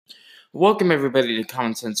Welcome everybody to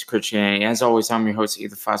Common Sense Christianity. As always, I'm your host,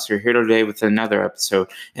 Ethan Foster, here today with another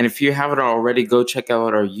episode. And if you haven't already, go check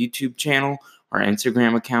out our YouTube channel, our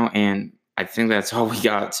Instagram account, and I think that's all we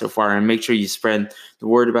got so far. And make sure you spread the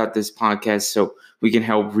word about this podcast so we can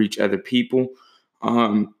help reach other people.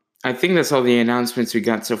 I think that's all the announcements we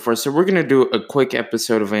got so far. So we're going to do a quick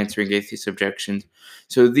episode of Answering Atheist Objections.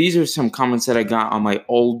 So these are some comments that I got on my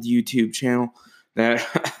old YouTube channel that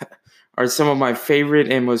are some of my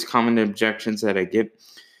favorite and most common objections that I get.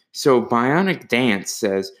 So Bionic Dance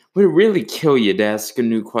says, would it really kill you to ask a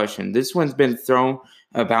new question? This one's been thrown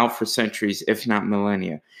about for centuries, if not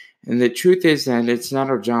millennia. And the truth is that it's not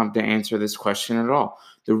our job to answer this question at all.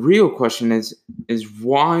 The real question is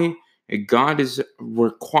why God is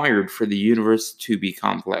required for the universe to be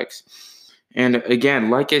complex. And again,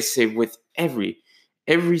 like I say, with every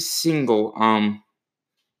single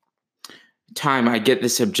time I get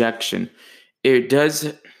this objection, it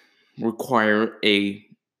does require a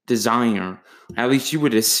designer. At least you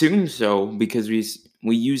would assume so, because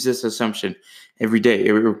we use this assumption every day.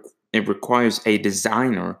 It requires a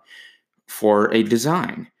designer for a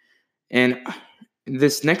design. And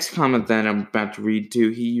this next comment that I'm about to read to,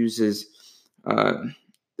 he uses a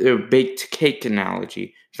baked cake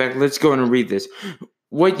analogy. In fact, let's go and read this.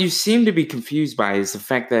 What you seem to be confused by is the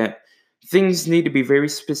fact that things need to be very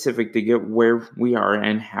specific to get where we are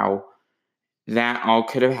and how that all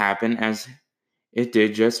could have happened as it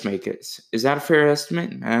did just make it. Is that a fair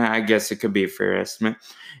estimate? I guess it could be a fair estimate.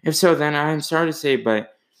 If so, then I'm sorry to say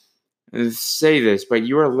this, but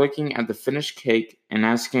you are looking at the finished cake and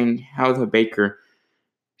asking how the baker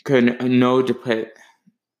could know to put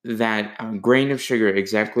that grain of sugar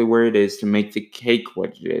exactly where it is to make the cake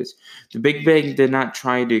what it is. The Big Bang did not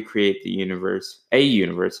try to create a universe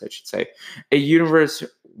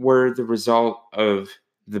were the result of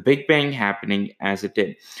the Big Bang happening as it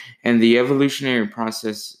did. And the evolutionary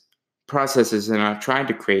processes did not try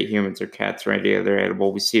to create humans or cats or any other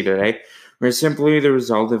animal we see today. Were simply the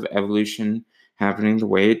result of evolution happening the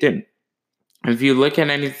way it did. If you look at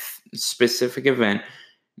any specific event,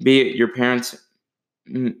 be it your parents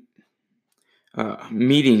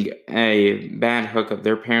meeting a bad hookup,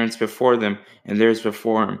 their parents before them and theirs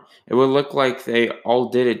before them, it would look like they all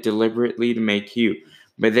did it deliberately to make you.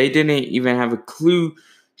 But they didn't even have a clue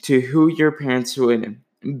to who your parents would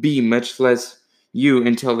be, much less you,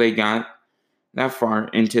 until they got that far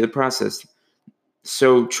into the process.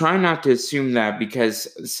 So try not to assume that because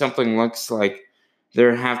something looks like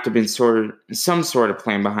there have to be some sort of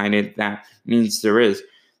plan behind it, that means there is.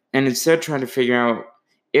 And instead try to figure out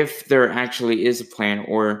if there actually is a plan,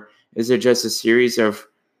 or is it just a series of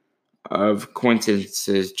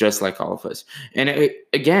coincidences just like all of us. And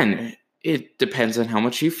it depends on how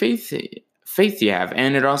much faith you have.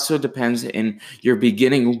 And it also depends in your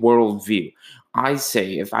beginning worldview. I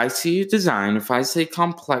say, if I see a design, if I say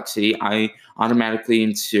complexity, I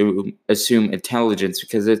automatically assume intelligence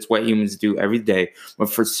because it's what humans do every day. But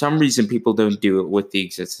for some reason, people don't do it with the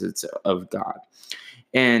existence of God.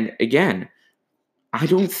 And again, I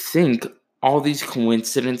don't think all these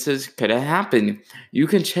coincidences could have happened. You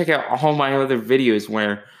can check out all my other videos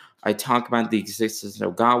where I talk about the existence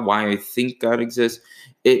of God, why I think God exists.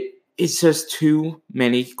 It's just too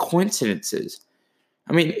many coincidences.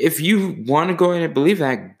 I mean, if you want to go ahead and believe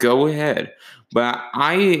that, go ahead. But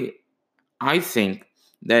I think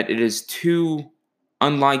that it is too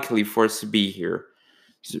unlikely for us to be here,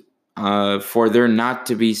 for there not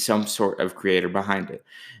to be some sort of creator behind it.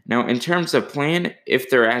 Now, in terms of plan, if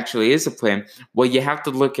there actually is a plan, well, you have to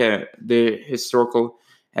look at the historical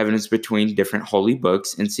evidence between different holy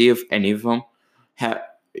books and see if any of them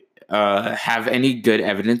have any good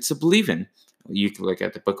evidence to believe in. You can look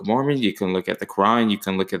at the Book of Mormon, you can look at the Quran, you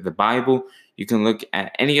can look at the Bible, you can look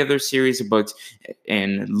at any other series of books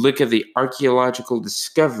and look at the archaeological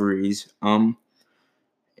discoveries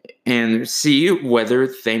and see whether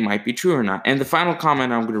they might be true or not. And the final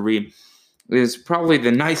comment I'm going to read is probably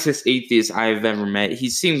the nicest atheist I've ever met. He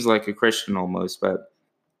seems like a Christian almost,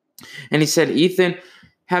 and he said, Ethan,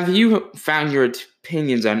 have you found your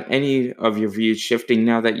opinions on any of your views shifting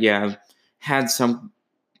now that you have had some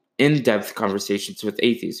in-depth conversations with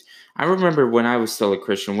atheists? I remember when I was still a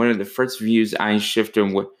Christian, one of the first views I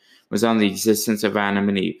shifted was on the existence of Adam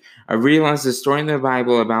and Eve. I realized the story in the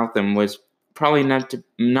Bible about them was probably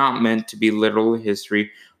not meant to be literal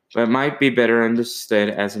history, but might be better understood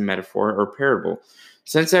as a metaphor or parable.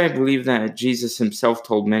 Since I believe that Jesus himself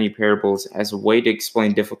told many parables as a way to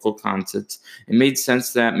explain difficult concepts, it made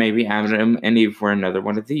sense that maybe Adam and Eve were another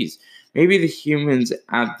one of these. Maybe the humans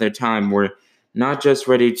at the time were not just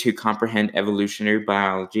ready to comprehend evolutionary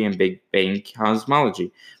biology and Big Bang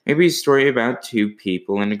cosmology. Maybe a story about two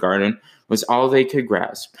people in a garden was all they could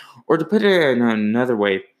grasp. Or to put it in another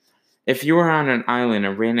way, if you were on an island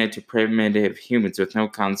and ran into primitive humans with no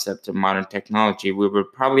concept of modern technology, we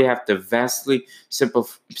would probably have to vastly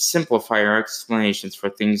simplify our explanations for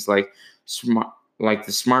things like the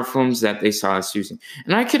smartphones that they saw us using.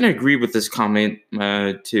 And I can agree with this comment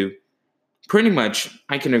too. Pretty much,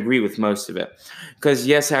 I can agree with most of it. Because,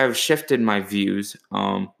 yes, I have shifted my views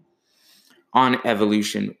on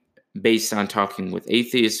evolution based on talking with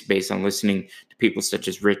atheists, based on listening to people such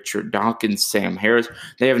as Richard Dawkins, Sam Harris.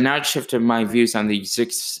 They have not shifted my views on the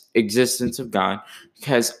existence of God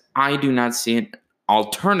because I do not see an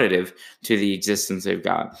alternative to the existence of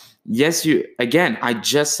God. Yes, I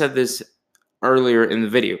just said this earlier in the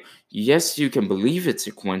video. Yes, you can believe it's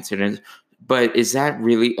a coincidence, but is that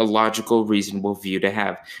really a logical, reasonable view to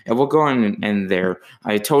have? And we'll go on and end there.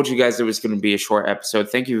 I told you guys it was going to be a short episode.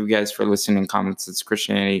 Thank you guys for listening. Common Sense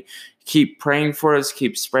Christianity. Keep praying for us.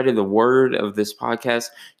 Keep spreading the word of this podcast.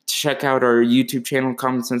 Check out our YouTube channel,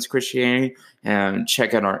 Common Sense Christianity, and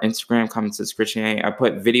check out our Instagram, Common Sense Christianity. I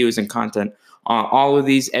put videos and content on all of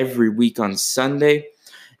these every week on Sunday.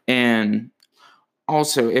 And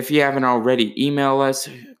also, if you haven't already, email us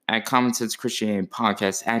at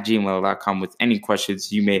commonsensechristianitypodcast@gmail.com with any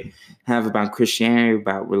questions you may have about Christianity,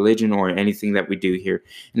 about religion, or anything that we do here.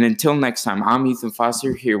 And until next time, I'm Ethan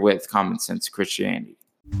Foster here with Common Sense Christianity.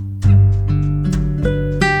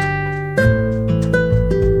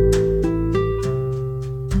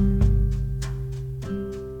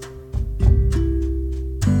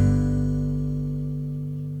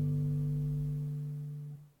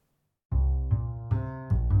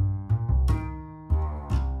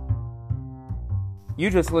 You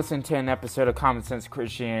just listened to an episode of Common Sense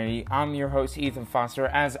Christianity. I'm your host, Ethan Foster,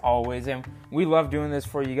 as always, and we love doing this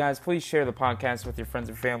for you guys. Please share the podcast with your friends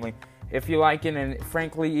and family if you like it, and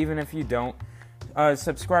frankly, even if you don't,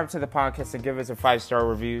 subscribe to the podcast and give us a 5-star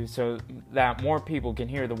review so that more people can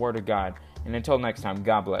hear the Word of God. And until next time,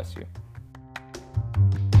 God bless you.